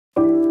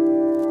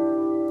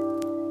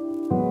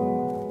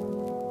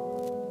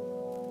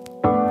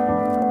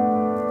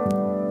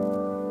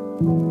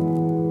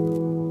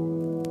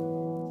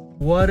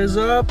What is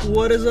up?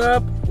 What is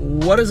up?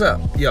 What is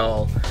up,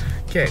 y'all?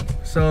 Okay,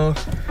 so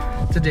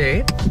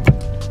today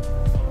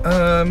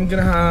I'm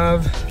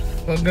gonna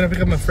pick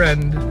up my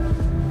friend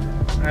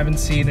I haven't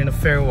seen in a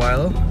fair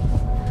while.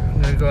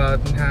 I'm gonna go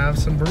out and have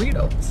some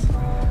burritos.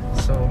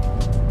 So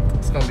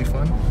it's gonna be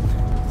fun.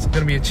 It's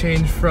gonna be a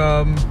change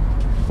from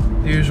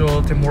the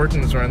usual Tim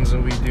Hortons runs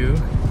that we do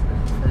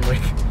from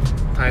like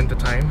time to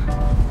time.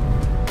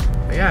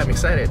 But yeah, I'm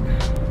excited.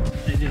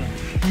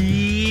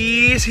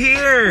 He's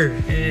here!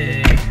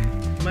 Hey.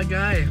 My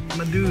guy,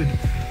 my dude,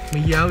 my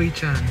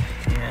Yowie-chan.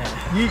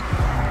 Yeah.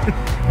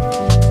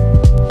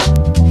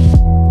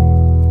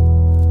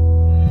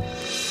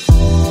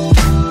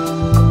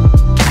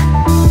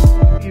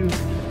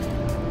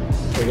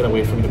 We're gonna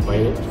wait for me to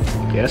bite it.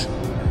 Yes.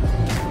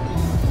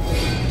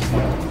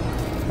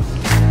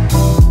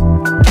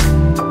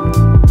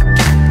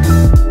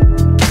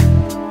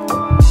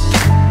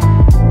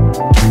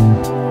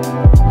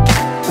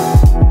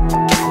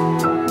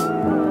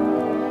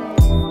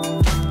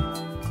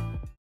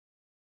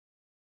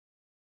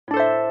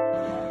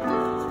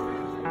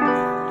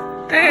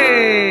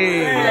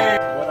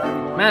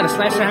 Man, it's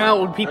nice to hang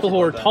out with people who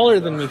are taller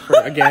than me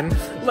again.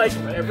 Like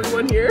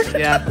everyone here?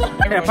 Yeah.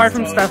 Okay, apart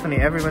from Stephanie,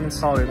 everyone's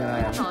taller than I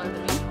am.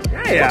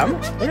 Yeah, I am.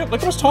 Look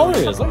how much taller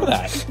he is. Look at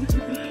that.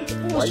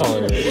 Look how much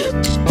taller he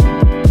is.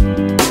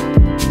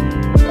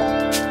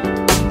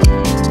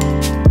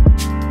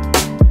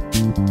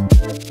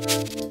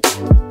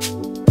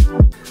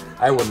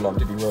 I would love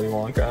to be Willy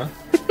Wonka.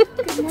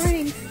 Good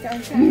morning,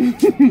 Stonka.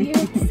 You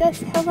said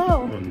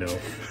hello. Oh no.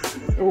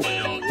 Oh.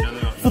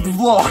 For the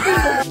vlog.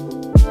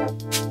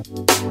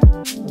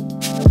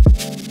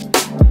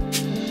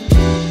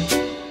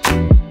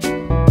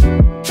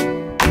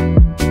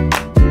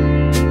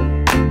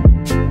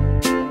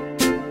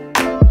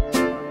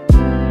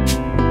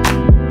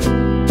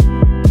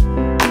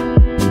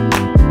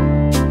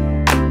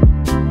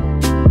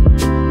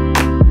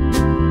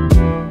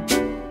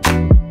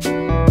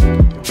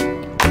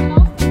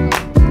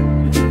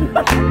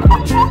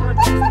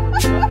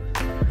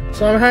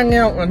 So I'm hanging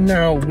out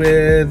now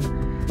with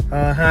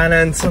Hannah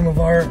and some of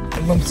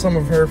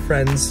her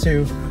friends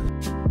too.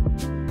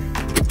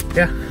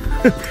 Yeah,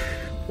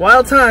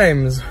 wild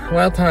times,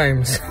 wild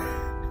times.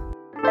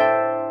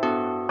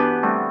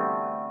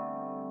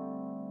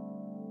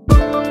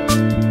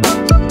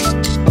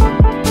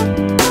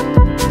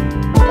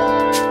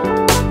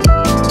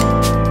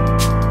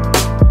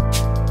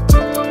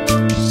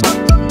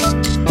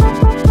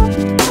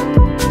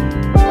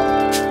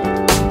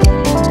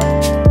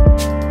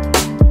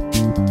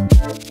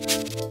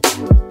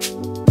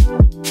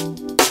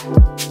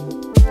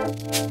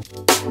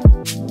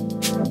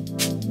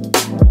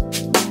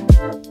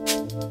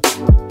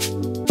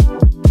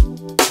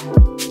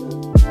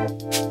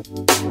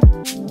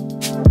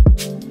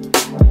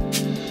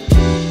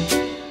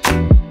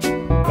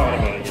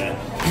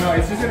 No,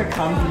 it's just gonna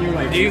come to you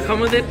like. Do you come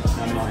with it?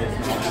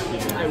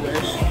 I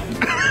wish.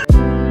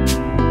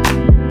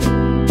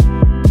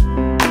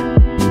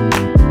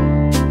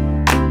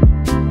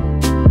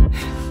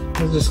 I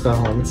just got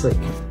home. It's like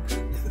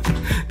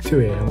 2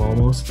 a.m.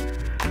 almost.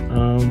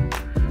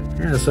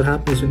 Yeah, that's what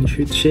happens when you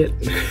shoot shit.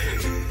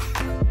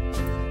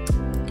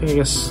 Okay, I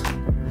guess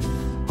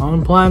all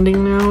I'm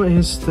planning now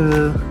is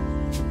to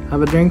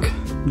have a drink.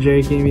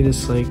 Jay gave me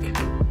this like,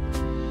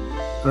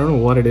 I don't know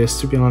what it is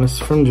to be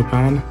honest, from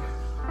Japan.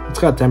 It's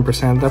got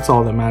 10%, that's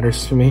all that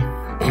matters to me.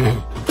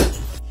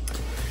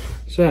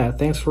 So yeah,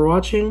 thanks for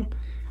watching.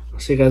 I'll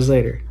see you guys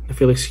later.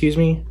 If you'll excuse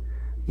me,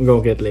 I'm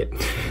gonna get lit.